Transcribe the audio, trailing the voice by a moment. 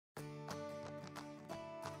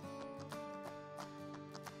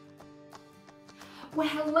Well,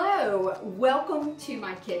 hello, welcome to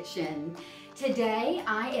my kitchen. Today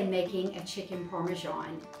I am making a chicken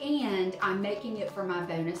parmesan and I'm making it for my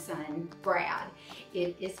bonus son, Brad.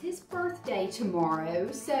 It is his birthday tomorrow,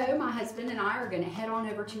 so my husband and I are going to head on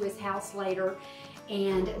over to his house later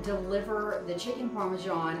and deliver the chicken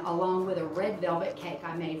parmesan along with a red velvet cake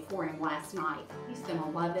I made for him last night. He's going to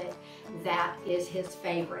love it. That is his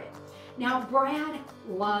favorite. Now, Brad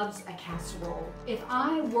loves a casserole. If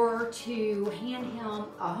I were to hand him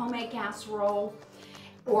a homemade casserole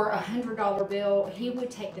or a $100 bill, he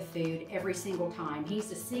would take the food every single time.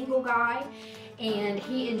 He's a single guy and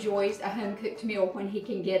he enjoys a home-cooked meal when he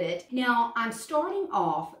can get it. Now, I'm starting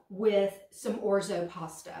off with some orzo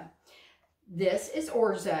pasta. This is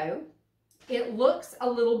orzo. It looks a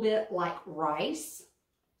little bit like rice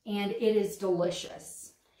and it is delicious.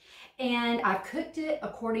 And I've cooked it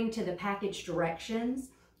according to the package directions.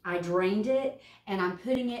 I drained it and I'm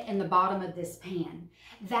putting it in the bottom of this pan.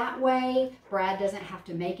 That way, Brad doesn't have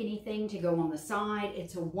to make anything to go on the side.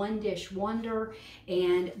 It's a one-dish wonder,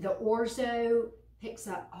 and the orzo picks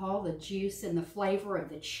up all the juice and the flavor of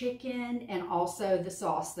the chicken and also the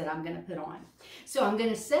sauce that I'm gonna put on. So I'm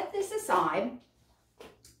gonna set this aside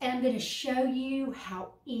and I'm going to show you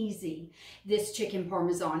how easy this chicken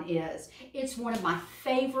parmesan is. It's one of my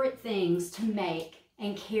favorite things to make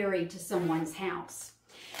and carry to someone's house.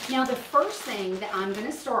 Now, the first thing that I'm going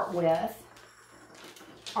to start with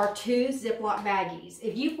are 2 Ziplock baggies.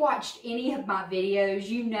 If you've watched any of my videos,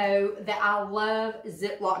 you know that I love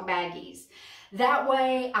Ziplock baggies. That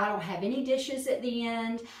way, I don't have any dishes at the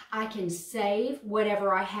end. I can save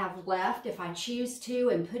whatever I have left if I choose to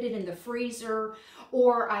and put it in the freezer,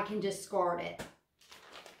 or I can discard it.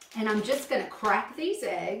 And I'm just gonna crack these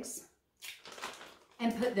eggs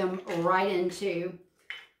and put them right into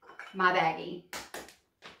my baggie.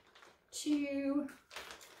 2.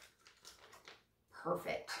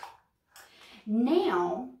 Perfect.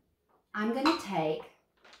 Now, I'm gonna take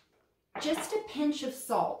just a pinch of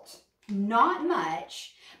salt. Not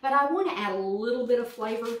much, but I want to add a little bit of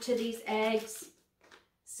flavor to these eggs,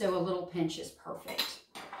 so a little pinch is perfect.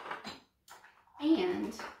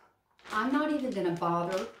 And I'm not even going to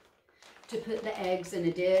bother to put the eggs in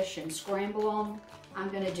a dish and scramble them. I'm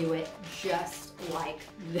going to do it just like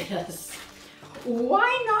this.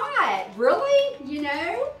 Why not? Really? You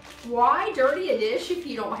know, why dirty a dish if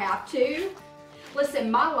you don't have to?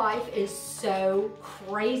 Listen, my life is so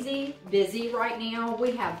crazy busy right now.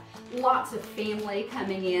 We have lots of family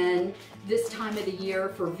coming in this time of the year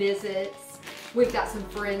for visits. We've got some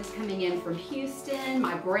friends coming in from Houston.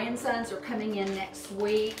 My grandsons are coming in next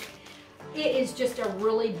week. It is just a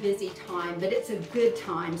really busy time, but it's a good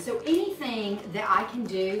time. So anything that I can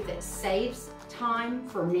do that saves time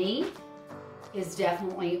for me is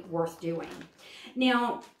definitely worth doing.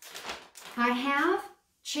 Now, I have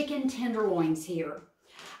chicken tenderloins here.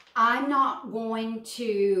 I'm not going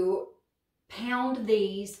to pound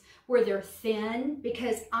these where they're thin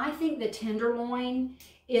because I think the tenderloin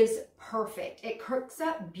is perfect. It cooks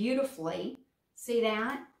up beautifully. See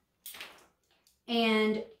that?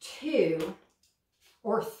 And 2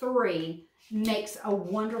 or 3 makes a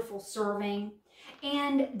wonderful serving,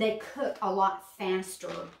 and they cook a lot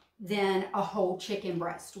faster than a whole chicken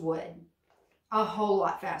breast would. A whole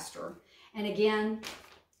lot faster. And again,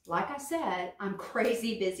 like I said, I'm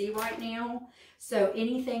crazy busy right now, so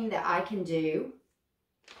anything that I can do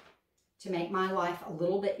to make my life a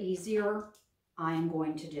little bit easier, I am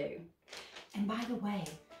going to do. And by the way,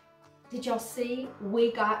 did y'all see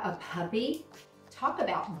we got a puppy? Talk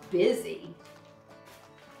about busy.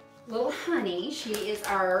 Little Honey, she is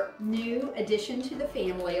our new addition to the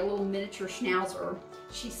family, a little miniature schnauzer.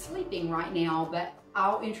 She's sleeping right now, but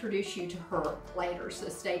I'll introduce you to her later, so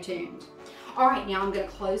stay tuned. All right, now I'm going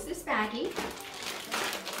to close this baggie.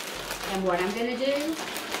 And what I'm going to do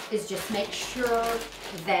is just make sure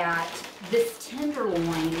that this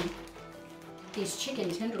tenderloin, these chicken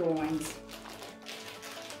tenderloins,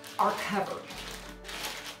 are covered.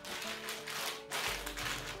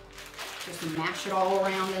 Just mash it all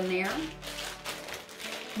around in there.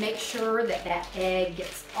 Make sure that that egg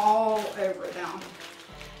gets all over them.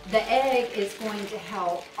 The egg is going to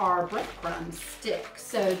help our breadcrumbs stick.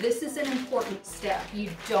 So this is an important step. You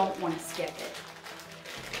don't want to skip it.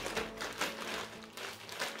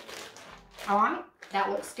 All right, that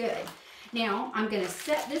looks good. Now I'm going to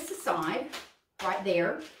set this aside right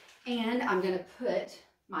there, and I'm going to put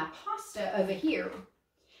my pasta over here.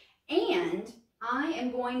 And I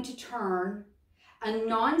am going to turn a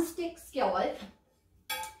non-stick skillet.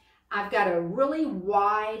 I've got a really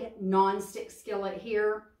wide non-stick skillet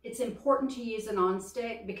here. It's important to use a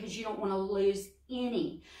non-stick because you don't want to lose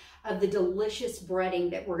any of the delicious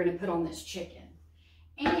breading that we're going to put on this chicken.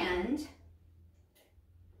 And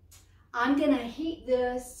I'm going to heat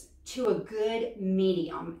this to a good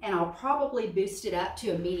medium, and I'll probably boost it up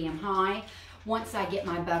to a medium high once I get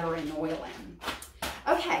my butter and oil in.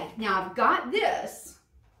 Okay, now I've got this.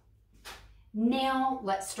 Now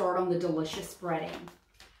let's start on the delicious breading.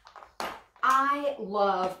 I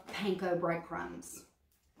love Panko breadcrumbs.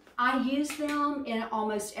 I use them in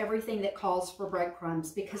almost everything that calls for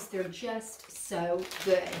breadcrumbs because they're just so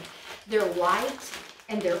good. They're light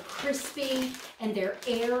and they're crispy and they're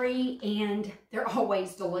airy and they're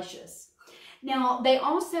always delicious. Now, they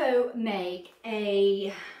also make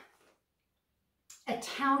a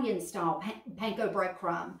Italian style panko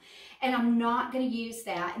breadcrumb, and I'm not going to use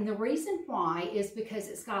that, and the reason why is because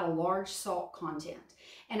it's got a large salt content,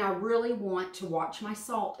 and I really want to watch my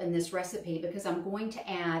salt in this recipe because I'm going to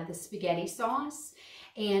add the spaghetti sauce,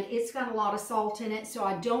 and it's got a lot of salt in it, so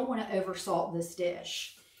I don't want to oversalt this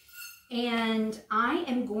dish. And I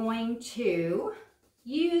am going to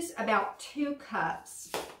use about 2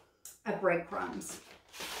 cups of breadcrumbs.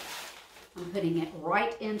 I'm putting it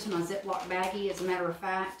right into my Ziplock baggie. As a matter of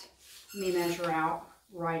fact, let me measure out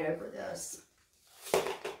right over this.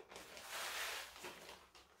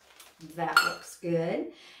 That looks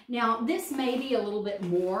good. Now, this may be a little bit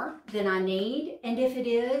more than I need, and if it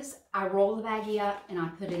is, I roll the baggie up and I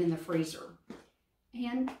put it in the freezer.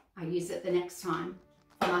 And I use it the next time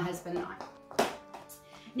for my husband and I.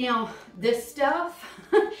 Now, this stuff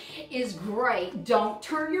is great. Don't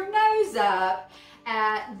turn your nose up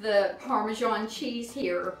at the Parmesan cheese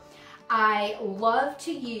here. I love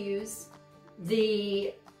to use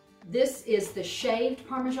this is the shaved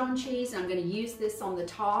Parmesan cheese. I'm going to use this on the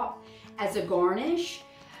top as a garnish,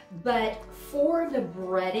 but for the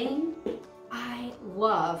breading, I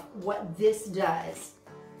love what this does.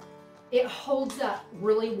 It holds up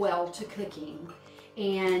really well to cooking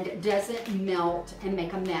and doesn't melt and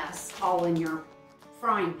make a mess all in your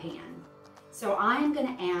frying pan. So I'm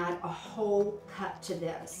going to add a whole cup to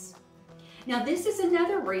this. Now, this is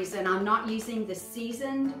another reason I'm not using the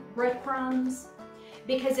seasoned breadcrumbs,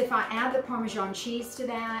 because if I add the Parmesan cheese to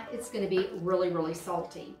that, it's going to be really, really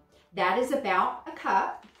salty. That is about a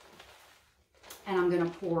cup, and I'm going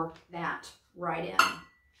to pour that right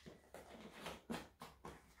in.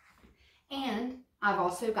 And I've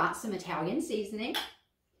also got some Italian seasoning,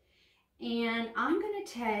 and I'm going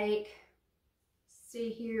to take, see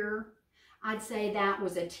here, I'd say that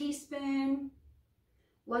was a teaspoon.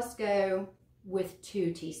 Let's go with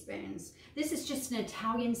 2 teaspoons. This is just an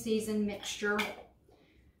Italian seasoned mixture.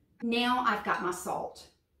 Now I've got my salt,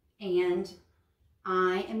 and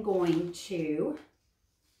I am going to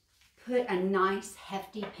put a nice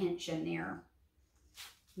hefty pinch in there,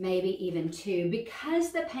 maybe even 2,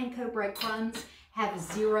 because the Panko breadcrumbs have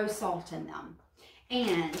 0 salt in them,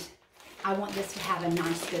 and I want this to have a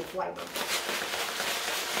nice good flavor.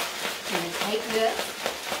 I'm going to take this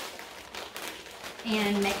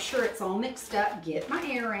and make sure it's all mixed up, get my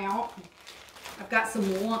air out. I've got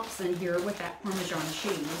some lumps in here with that Parmesan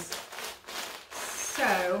cheese. So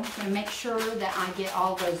I'm going to make sure that I get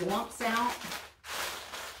all those lumps out.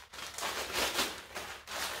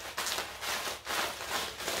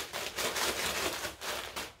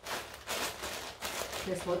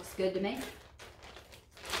 This looks good to me.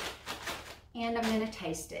 And I'm going to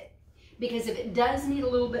taste it, because if it does need a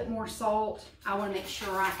little bit more salt, I want to make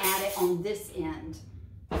sure I add it on this end,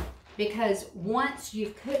 because once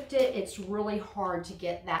you've cooked it, it's really hard to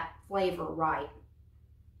get that flavor right.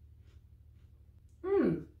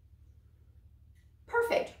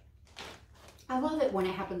 Perfect. I love it when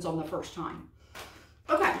it happens on the first time.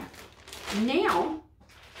 Okay, now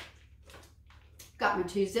got my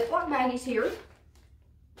 2 Ziplock baggies here.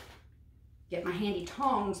 Get my handy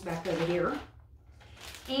tongs back over here.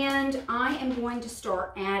 And I am going to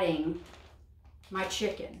start adding my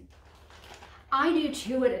chicken. I do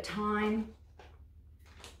 2 at a time,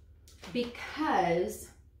 because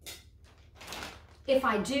if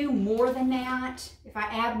I do more than that, if I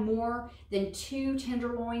add more than 2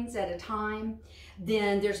 tenderloins at a time,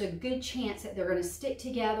 then there's a good chance that they're going to stick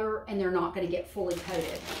together and they're not going to get fully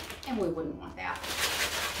coated. And we wouldn't want that.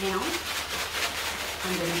 Now,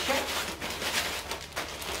 I'm going to shake.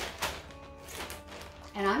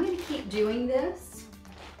 And I'm going to keep doing this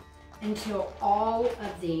until all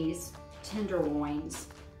of these tenderloins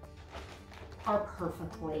are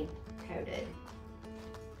perfectly coated.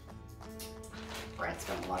 Brad's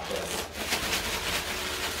going to love this.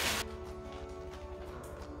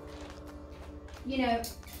 You know,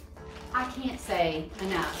 I can't say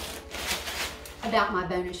enough about my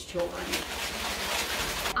bonus children.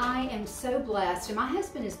 I am so blessed, and my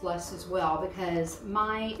husband is blessed as well, because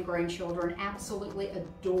my grandchildren absolutely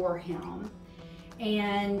adore him,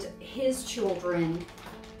 and his children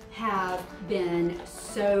have been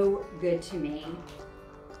so good to me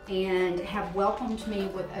and have welcomed me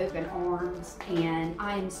with open arms, and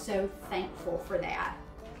I am so thankful for that.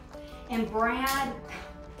 And Brad,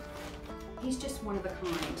 he's just one of a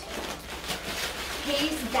kind.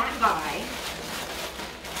 He's that guy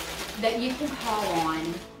that you can call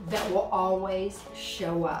on that will always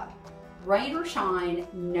show up. Rain or shine,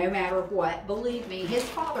 no matter what. Believe me, his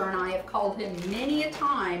father and I have called him many a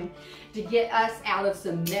time to get us out of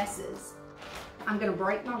some messes. I'm gonna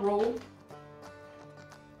break my rule,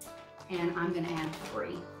 and I'm gonna add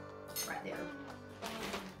 3 right there.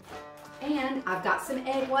 And I've got some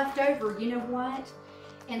egg left over. You know what?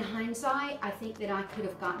 In hindsight, I think that I could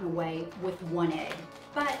have gotten away with 1 egg,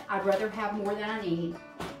 but I'd rather have more than I need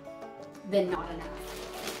than not enough.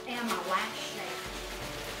 And my last shake.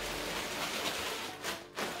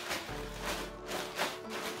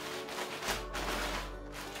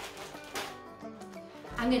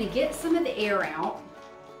 I'm gonna get some of the air out.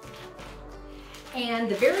 And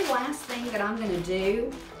the very last thing that I'm gonna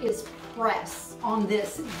do is press on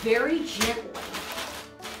this very gently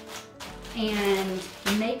and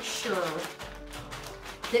make sure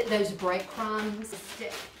that those breadcrumbs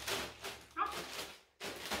stick.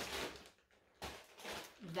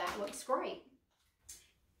 That looks great.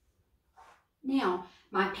 Now,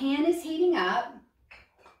 my pan is heating up,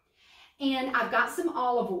 and I've got some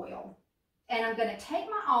olive oil. And I'm gonna take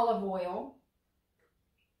my olive oil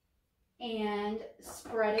and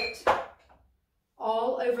spread it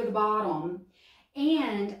all over the bottom.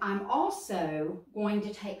 And I'm also going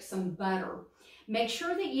to take some butter. Make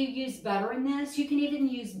sure that you use butter in this. You can even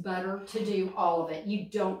use butter to do all of it. You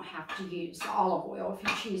don't have to use the olive oil if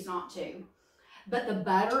you choose not to. But the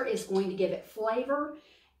butter is going to give it flavor,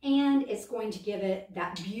 and it's going to give it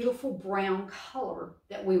that beautiful brown color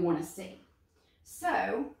that we want to see.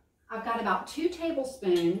 So I've got about 2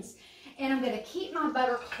 tablespoons, and I'm going to keep my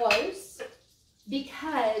butter close,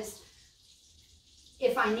 because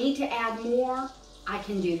if I need to add more, I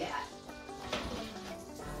can do that.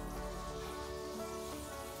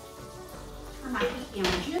 Turn my heat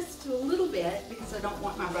down just a little bit because I don't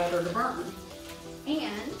want my butter to burn.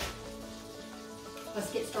 And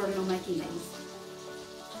let's get started on making these.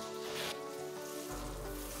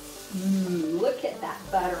 Look at that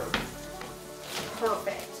butter.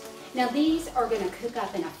 Perfect. Now these are going to cook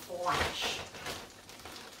up in a flash.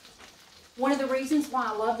 One of the reasons why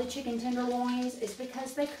I love the chicken tenderloins is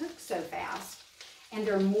because they cook so fast, and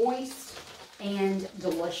they're moist and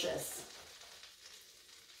delicious.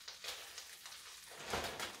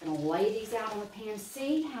 I'm going to lay these out on the pan.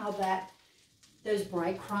 See how those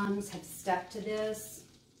breadcrumbs have stuck to this?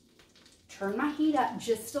 Turn my heat up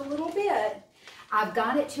just a little bit. I've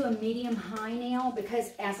got it to a medium-high now,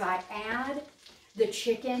 because as I add the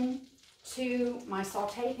chicken to my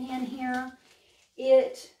saute pan here,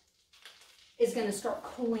 it is going to start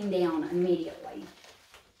cooling down immediately.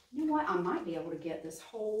 You know what? I might be able to get this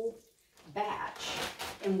whole batch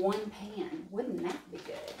in one pan. Wouldn't that be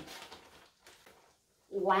good?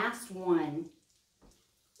 Last one.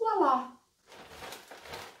 Voila!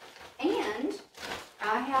 And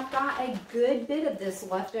I have got a good bit of this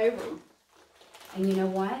left over. And you know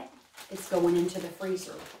what? It's going into the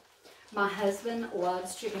freezer. My husband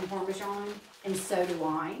loves chicken Parmesan, and so do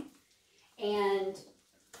I. And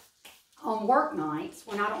on work nights,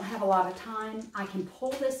 when I don't have a lot of time, I can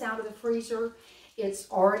pull this out of the freezer.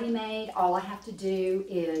 It's already made. All I have to do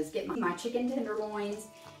is get my chicken tenderloins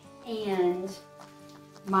and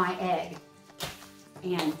my egg.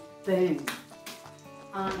 And boom,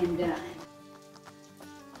 I am done.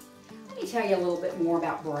 Let me tell you a little bit more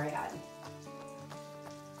about Brad.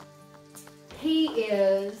 He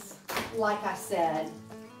is, like I said,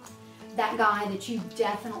 that guy that you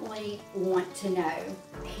definitely want to know.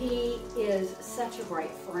 He is such a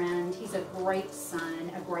great friend. He's a great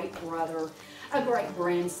son, a great brother, a great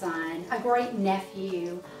grandson, a great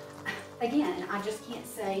nephew. Again, I just can't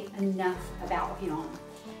say enough about him.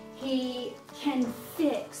 He can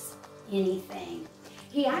fix anything.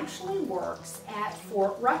 He actually works at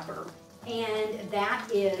Fort Rucker, and that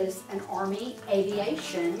is an Army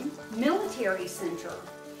Aviation Military Center.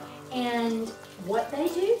 And what they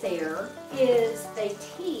do there is they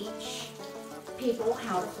teach people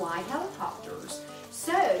how to fly helicopters.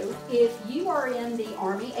 So if you are in the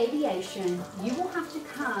Army Aviation, you will have to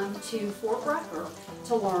come to Fort Rucker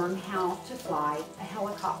to learn how to fly a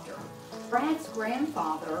helicopter. Brad's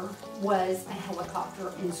grandfather was a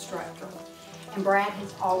helicopter instructor. And Brad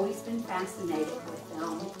has always been fascinated with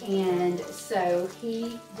them. And so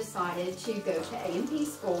he decided to go to A&P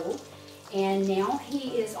school. And now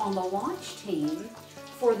he is on the launch team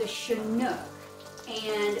for the Chinook.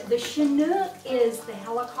 And the Chinook is the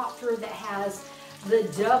helicopter that has the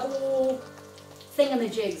double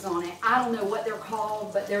thingamajigs on it. I don't know what they're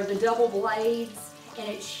called, but they're the double blades, and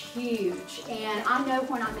it's huge. And I know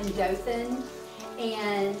when I'm in Dothan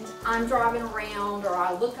and I'm driving around, or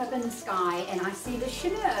I look up in the sky and I see the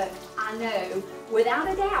Chinook, I know without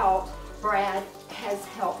a doubt Brad has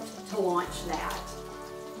helped to launch that.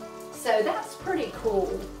 So that's pretty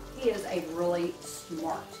cool. He is a really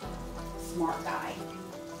smart guy.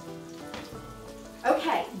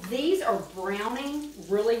 Okay, these are browning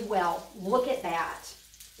really well. Look at that.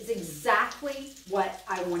 It's exactly what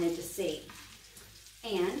I wanted to see.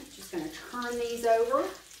 And just going to turn these over.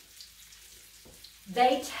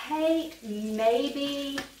 They take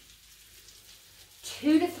maybe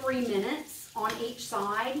 2 to 3 minutes on each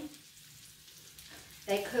side.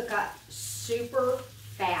 They cook up super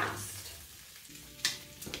fast.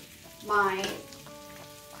 My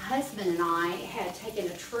husband and I had taken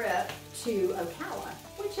a trip to Ocala,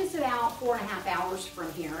 which is about 4.5 hours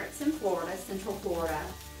from here. It's in Florida, Central Florida.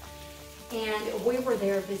 And we were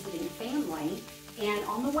there visiting family. And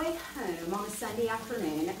on the way home on a Sunday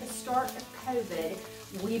afternoon, at the start of COVID,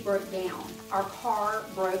 we broke down. Our car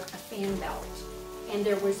broke a fan belt. And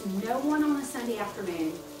there was no one on a Sunday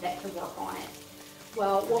afternoon that could work on it.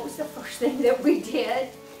 Well, what was the first thing that we did?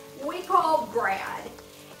 We called Brad.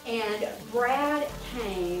 And Brad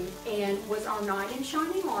came and was our knight in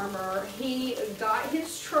shining armor. He got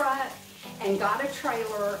his truck and got a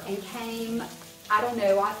trailer and came, I don't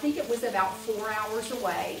know, I think it was about 4 hours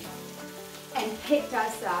away, and picked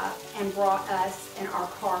us up and brought us and our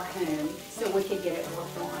car home so we could get it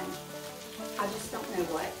worked on. I just don't know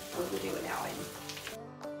what we would do without him.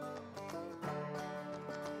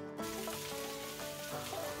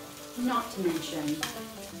 Not to mention,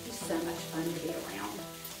 he's so much fun to be around.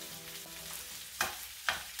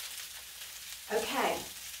 Okay,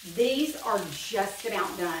 these are just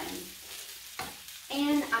about done.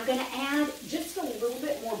 And I'm going to add just a little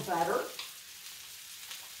bit more butter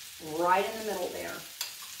right in the middle there.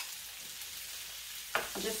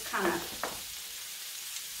 Just kind of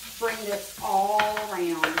bring this all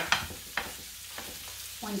around.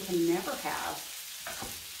 One can never have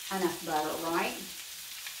enough butter, right?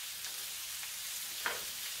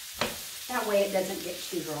 That way it doesn't get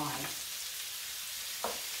too dry.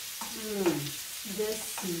 This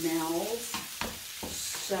smells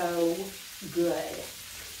so good.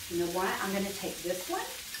 You know what? I'm going to take this one,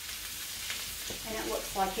 and it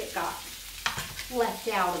looks like it got left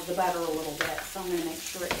out of the butter a little bit, so I'm going to make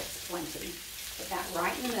sure it gets plenty. Put that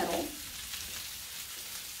right in the middle.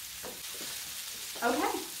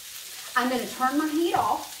 Okay, I'm going to turn my heat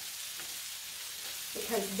off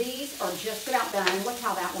because these are just about done. Look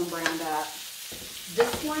how that one browned up.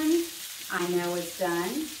 This one I know is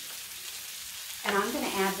done. And I'm going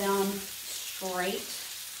to add them straight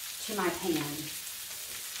to my pan.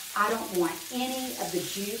 I don't want any of the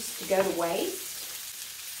juice to go to waste.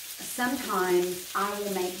 Sometimes I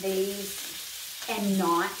will make these and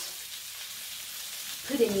not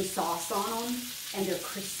put any sauce on them, and they're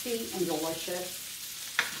crispy and delicious.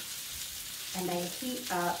 And they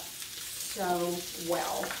heat up so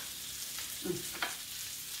well.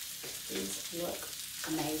 These look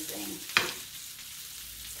amazing.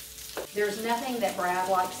 There's nothing that Brad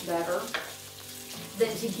likes better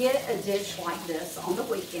than to get a dish like this on the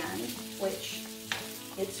weekend, which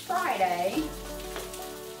it's Friday,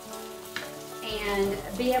 and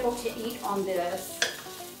be able to eat on this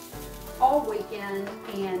all weekend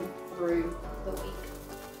and through the week.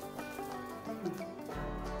 Look at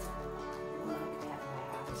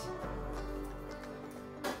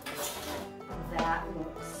that. That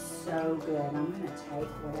looks so good. I'm going to take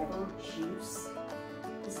whatever juice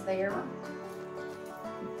is there.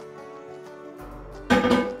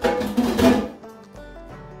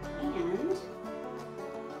 And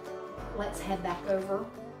let's head back over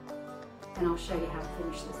and I'll show you how to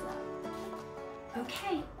finish this up.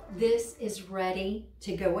 Okay, this is ready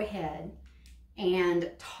to go ahead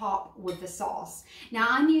and top with the sauce. Now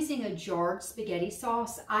I'm using a jarred spaghetti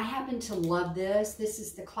sauce. I happen to love this. This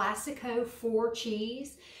is the Classico 4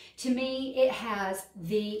 cheese. To me, it has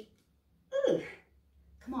the,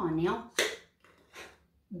 come on now,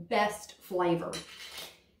 best flavor.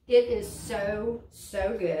 It is so,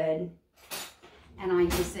 so good, and I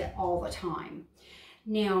use it all the time.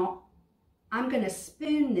 Now, I'm going to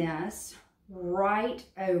spoon this right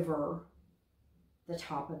over the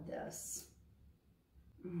top of this.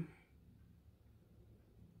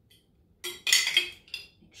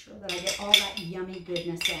 that I get all that yummy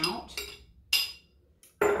goodness out.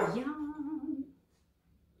 Yum.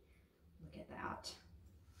 Look at that.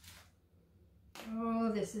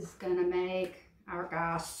 Oh, this is gonna make our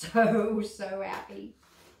guy so happy.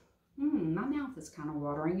 My mouth is kind of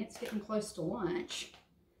watering. It's getting close to lunch.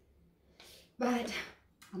 But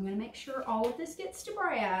I'm gonna make sure all of this gets to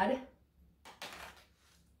Brad.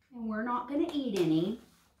 And we're not gonna eat any.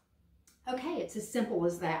 Okay, it's as simple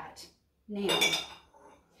as that. Now,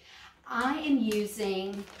 I am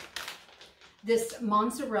using this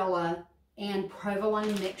mozzarella and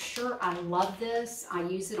provolone mixture. I love this. I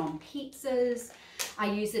use it on pizzas.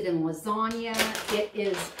 I use it in lasagna. It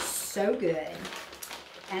is so good.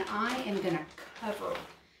 And I am gonna cover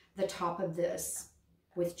the top of this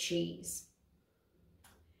with cheese.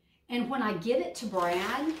 And when I give it to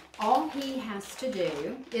Brad, all he has to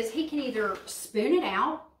do is he can either spoon it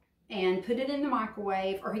out and put it in the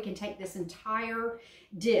microwave, or he can take this entire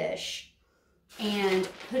dish and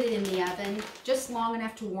put it in the oven just long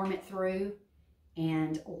enough to warm it through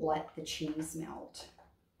and let the cheese melt.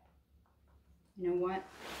 You know what?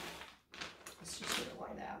 Let's just do it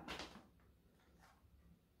like that.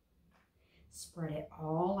 Spread it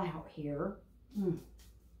all out here.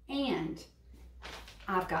 And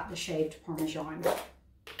I've got the shaved Parmesan.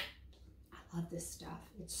 I love this stuff.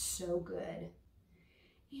 It's so good.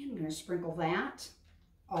 And I'm going to sprinkle that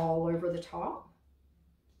all over the top.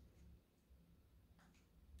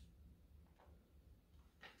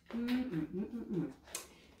 I'm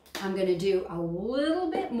going to do a little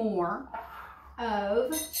bit more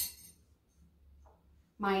of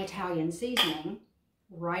my Italian seasoning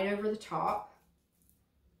right over the top.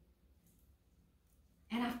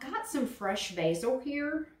 And I've got some fresh basil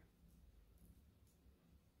here.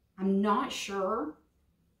 I'm not sure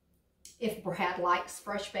if Brad likes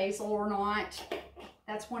fresh basil or not.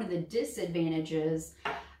 That's one of the disadvantages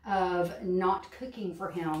of not cooking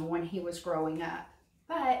for him when he was growing up.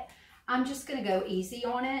 But I'm just gonna go easy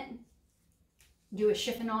on it. Do a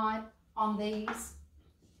chiffonade on these.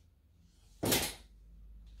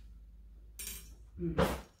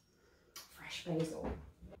 Fresh basil.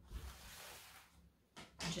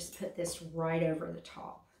 Just put this right over the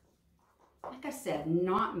top. Like I said,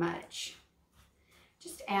 not much.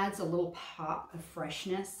 Just adds a little pop of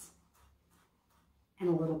freshness and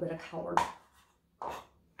a little bit of color. Look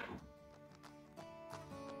at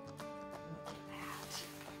that.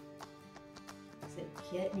 Does it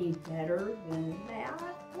get any better than that?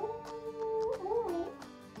 Ooh.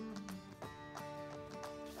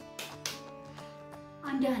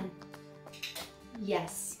 I'm done.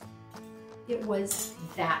 Yes, it was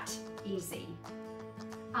that easy.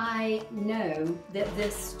 I know that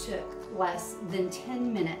this took less than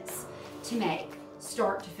 10 minutes to make,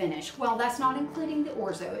 start to finish. Well, that's not including the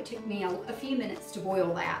orzo. It took me a few minutes to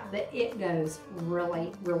boil that, but it goes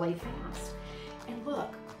really, really fast. And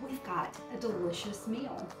look, we've got a delicious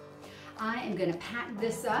meal. I am gonna pack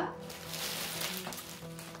this up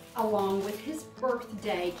along with his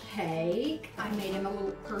birthday cake. I made him a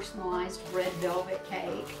little personalized red velvet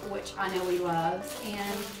cake, which I know he loves.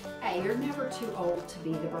 And hey, you're never too old to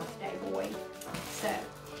be the birthday boy. So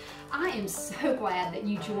I am so glad that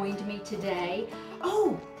you joined me today.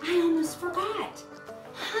 Oh, I almost forgot.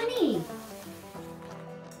 Honey.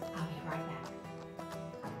 I'll be right back.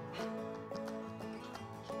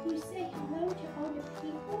 Can you say hello to all the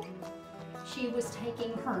people? She was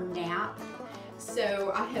taking her nap.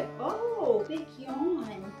 So I have, oh, big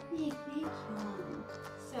yawn, big yawn.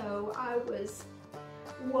 So I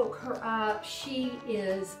woke her up. She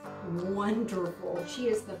is wonderful. She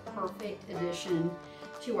is the perfect addition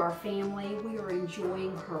to our family. We are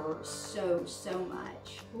enjoying her so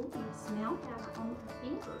much. Oh, you smell that on her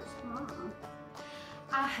fingers, huh?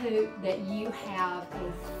 I hope that you have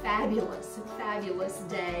a fabulous, fabulous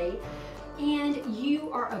day. And you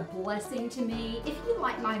are a blessing to me. If you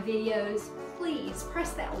like my videos, please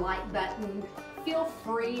press that like button. Feel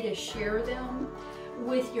free to share them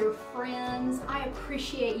with your friends. I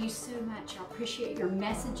appreciate you so much. I appreciate your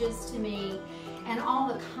messages to me and all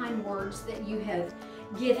the kind words that you have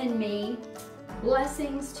given me.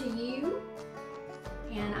 Blessings to you.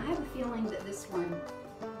 And I have a feeling that this one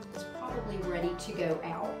is probably ready to go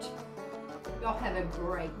out. Y'all have a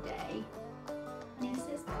great day. And he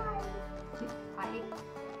says bye. Bye.